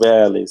these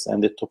valleys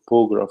and the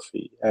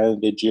topography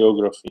and the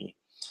geography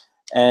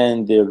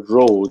and the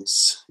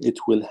roads. It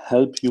will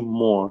help you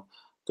more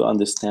to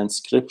understand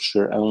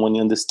scripture. And when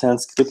you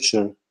understand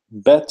scripture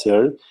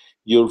better,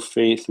 your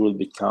faith will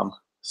become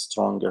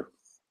stronger.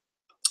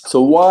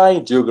 So why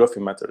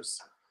geography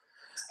matters?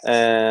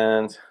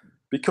 And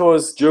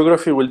because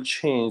geography will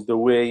change the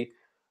way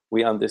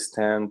we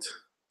understand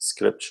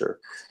scripture.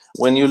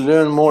 When you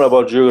learn more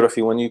about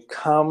geography, when you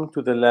come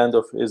to the land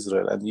of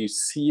Israel and you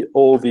see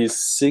all these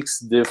 6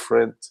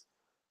 different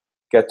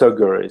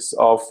categories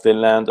of the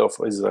land of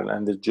Israel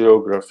and the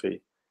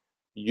geography,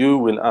 you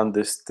will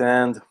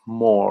understand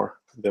more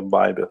the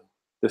Bible.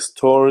 The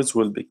stories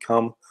will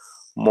become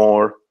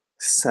more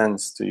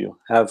sense to you,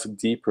 have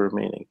deeper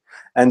meaning,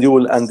 and you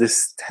will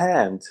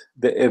understand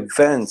the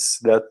events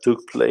that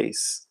took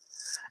place,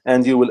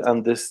 and you will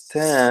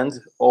understand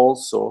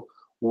also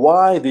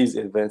why these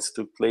events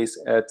took place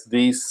at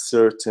these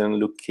certain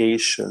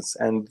locations.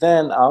 And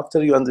then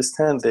after you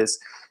understand this,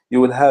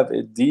 you will have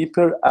a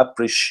deeper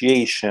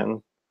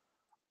appreciation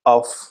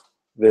of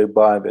the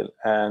Bible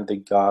and the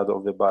God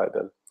of the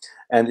Bible.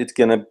 And it's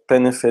going to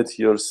benefit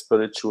your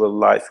spiritual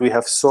life. We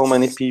have so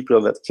many people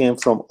that came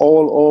from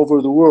all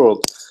over the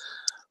world,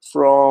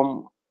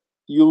 from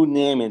you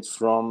name it,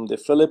 from the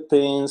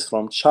Philippines,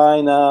 from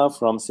China,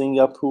 from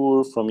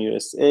Singapore, from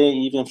USA,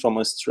 even from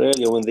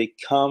Australia. When they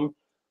come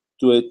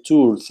to a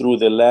tour through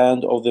the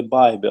land of the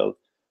Bible,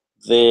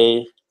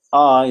 their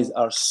eyes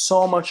are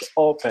so much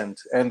opened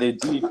and they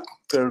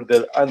deeper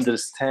their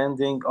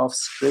understanding of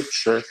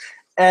scripture,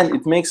 and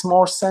it makes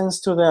more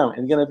sense to them.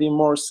 It's going to be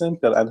more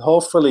simple, and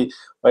hopefully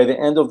by the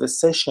end of the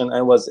session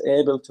I was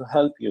able to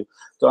help you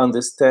to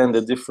understand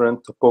the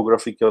different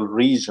topographical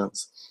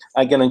regions.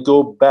 I'm going to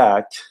go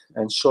back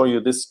and show you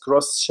this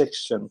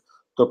cross-section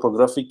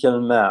topographical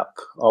map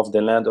of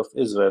the land of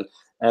Israel,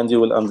 and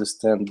you will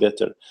understand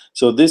better.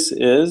 So this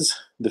is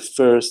the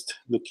first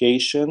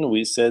location.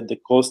 We said the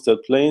coastal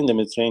plain, the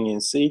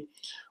Mediterranean Sea,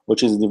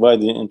 which is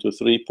divided into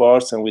 3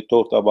 parts, and we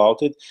talked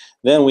about it.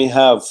 Then we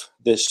have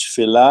the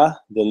Shfila,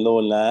 the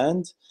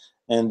lowland,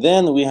 and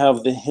then we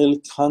have the hill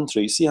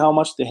country. See how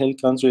much the hill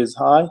country is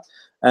high?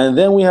 And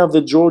then we have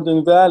the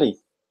Jordan Valley.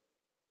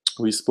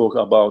 We spoke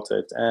about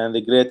it, and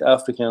the Great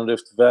African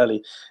Rift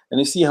Valley. And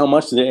you see how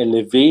much the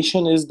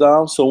elevation is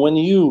down. So when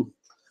you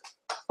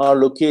are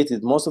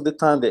located, most of the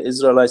time the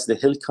Israelites, the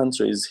hill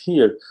country is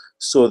here,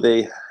 so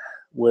they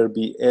will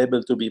be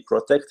able to be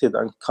protected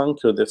and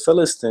conquer the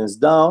Philistines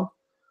down,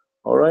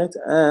 all right,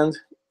 and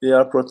they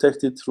are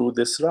protected through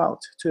this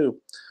route too.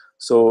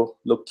 So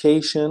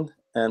location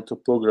and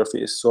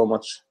topography is so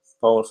much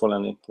powerful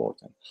and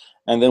important.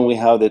 And then we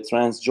have the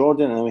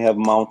Transjordan, and we have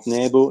Mount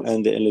Nebo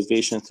and the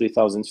elevation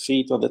 3,000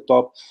 feet on the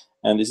top,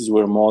 and this is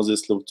where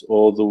Moses looked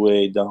all the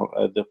way down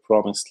at the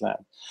promised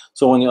land.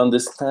 So when you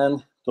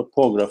understand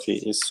topography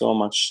is so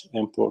much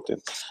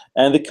important,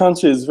 and the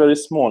country is very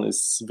small,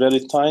 it's very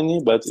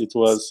tiny, but it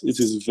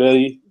is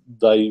very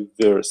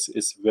diverse.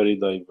 It's very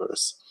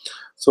diverse.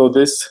 So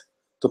this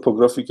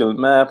topographical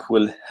map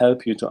will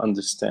help you to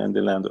understand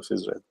the land of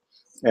Israel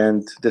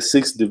and the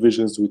 6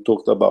 divisions we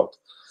talked about.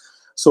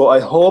 So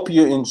I hope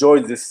you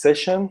enjoyed this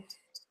session.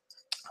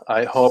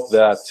 I hope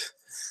that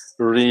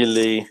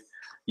really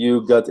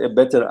you got a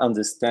better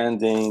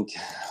understanding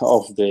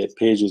of the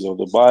pages of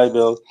the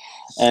Bible.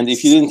 And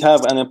if you didn't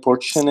have an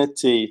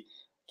opportunity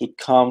to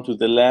come to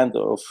the land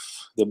of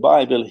the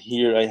Bible,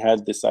 here I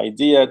had this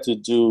idea to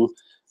do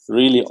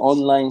really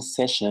online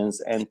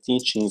sessions and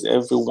teachings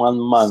every 1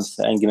 month.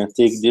 I'm going to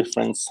take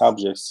different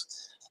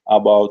subjects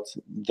about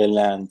the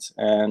land,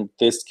 and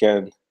this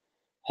can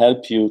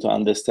help you to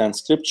understand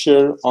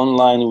scripture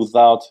online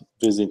without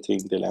visiting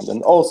the land.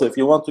 And also, if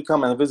you want to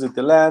come and visit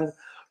the land,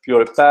 if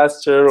you're a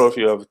pastor or if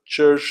you have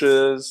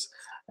churches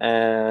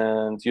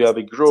and you have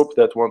a group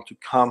that want to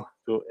come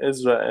to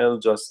Israel,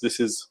 just this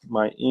is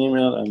my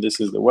email and this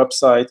is the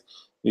website.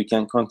 You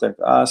can contact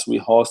us. We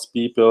host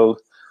people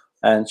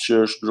and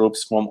church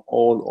groups from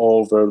all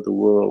over the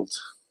world.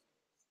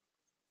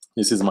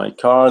 This is my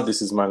card.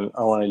 This is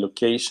our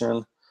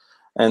location.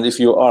 And if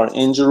you are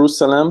in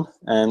Jerusalem,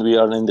 and we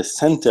are in the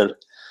center,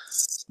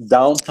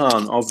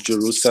 downtown of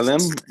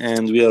Jerusalem,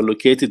 and we are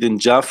located in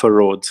Jaffa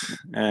Road,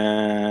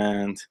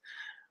 and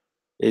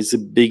it's a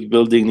big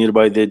building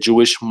nearby the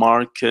Jewish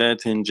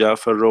market in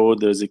Jaffa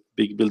Road. There's a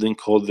big building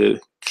called the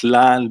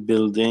Klal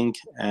building,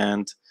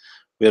 and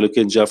we are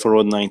located in Jaffa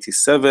Road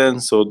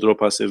 97, so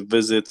drop us a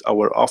visit.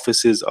 Our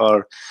offices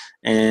are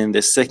in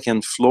the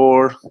second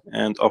floor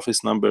and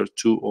office number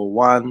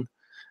 201,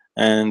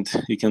 and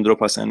you can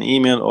drop us an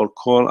email or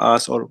call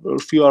us, or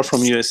if you are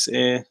from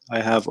USA, I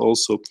have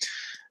also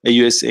a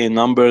USA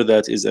number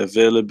that is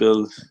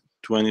available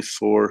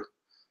 24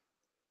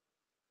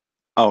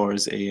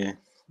 hours a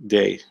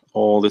day,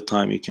 all the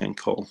time you can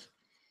call.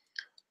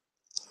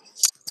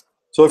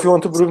 So if you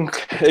want to bring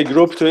a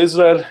group to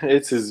Israel,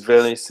 it is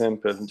very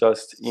simple.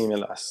 Just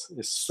email us.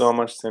 It's so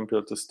much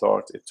simpler to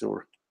start a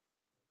tour.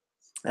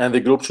 And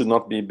the group should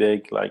not be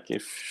big. Like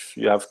if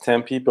you have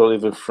 10 people,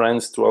 even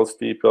friends, 12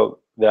 people,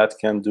 that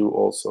can do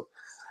also.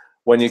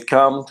 When you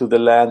come to the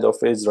land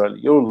of Israel,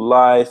 your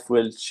life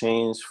will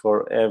change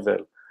forever.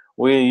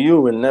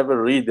 You will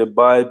never read the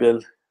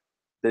Bible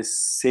the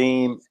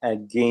same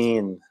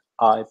again.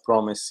 I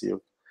promise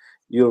you.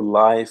 Your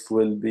life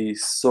will be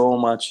so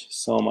much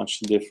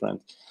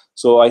different.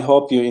 So I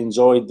hope you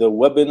enjoyed the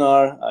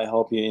webinar. I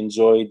hope you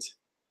enjoyed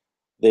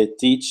the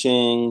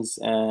teachings,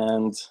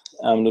 and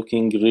I'm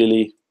looking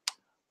really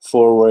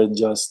forward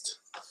just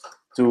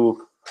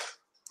to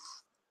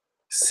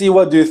see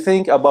what do you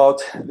think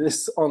about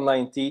this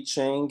online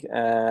teaching.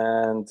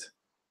 And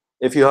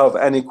if you have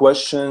any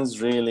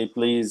questions, really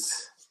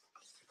please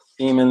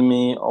email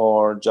me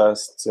or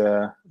just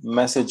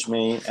message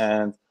me,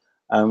 and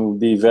I will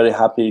be very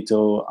happy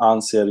to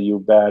answer you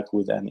back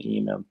with an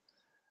email.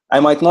 I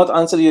might not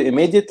answer you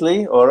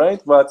immediately, all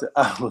right, but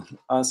I will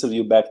answer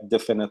you back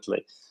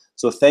definitely.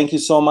 So thank you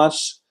so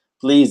much.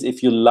 Please,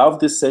 if you love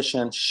this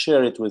session,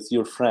 share it with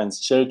your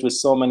friends, share it with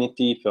so many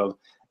people,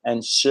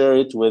 and share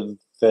it with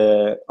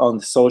on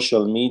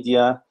social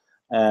media,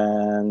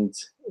 and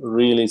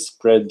really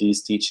spread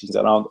these teachings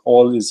around.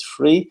 All is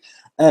free.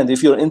 And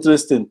if you're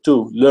interested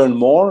to learn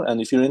more, and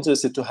if you're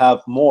interested to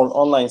have more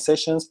online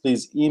sessions,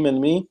 please email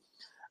me,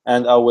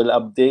 and I will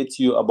update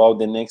you about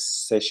the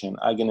next session.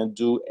 I'm gonna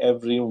do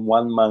every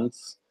 1 month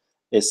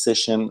a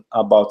session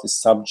about a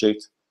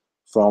subject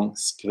from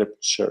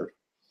scripture.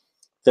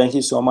 Thank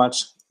you so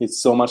much.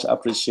 It's so much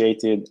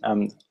appreciated,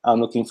 and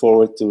I'm looking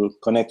forward to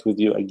connect with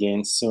you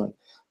again soon.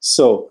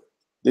 So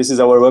this is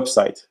our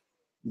website,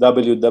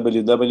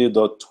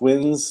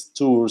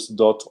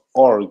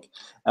 www.twinstours.org.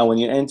 And when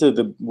you enter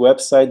the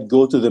website,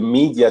 go to the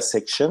media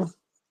section.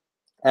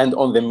 And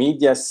on the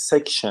media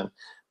section,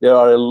 there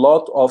are a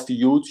lot of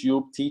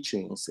YouTube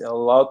teachings, a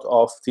lot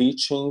of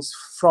teachings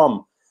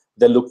from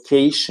the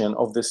location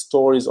of the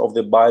stories of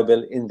the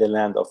Bible in the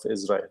land of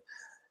Israel.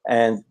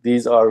 And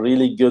these are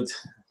really good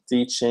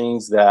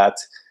teachings that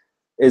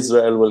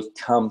Israel will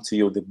come to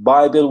you. The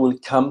Bible will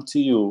come to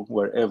you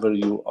wherever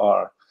you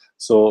are.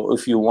 So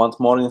if you want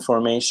more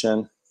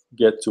information,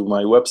 get to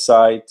my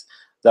website,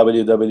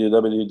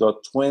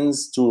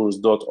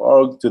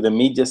 www.twinstours.org, to the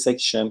media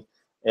section,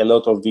 a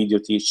lot of video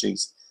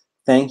teachings.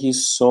 Thank you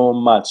so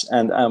much.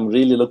 And I'm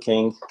really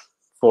looking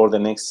for the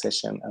next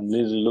session. I'm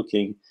really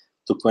looking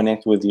to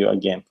connect with you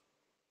again.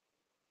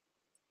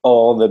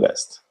 All the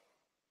best.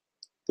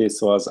 This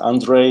was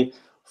Andre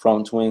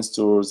from Twins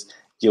Tours,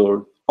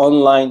 your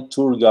online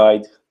tour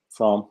guide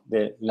from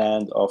the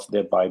land of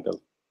the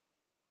Bible.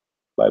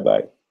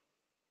 Bye-bye.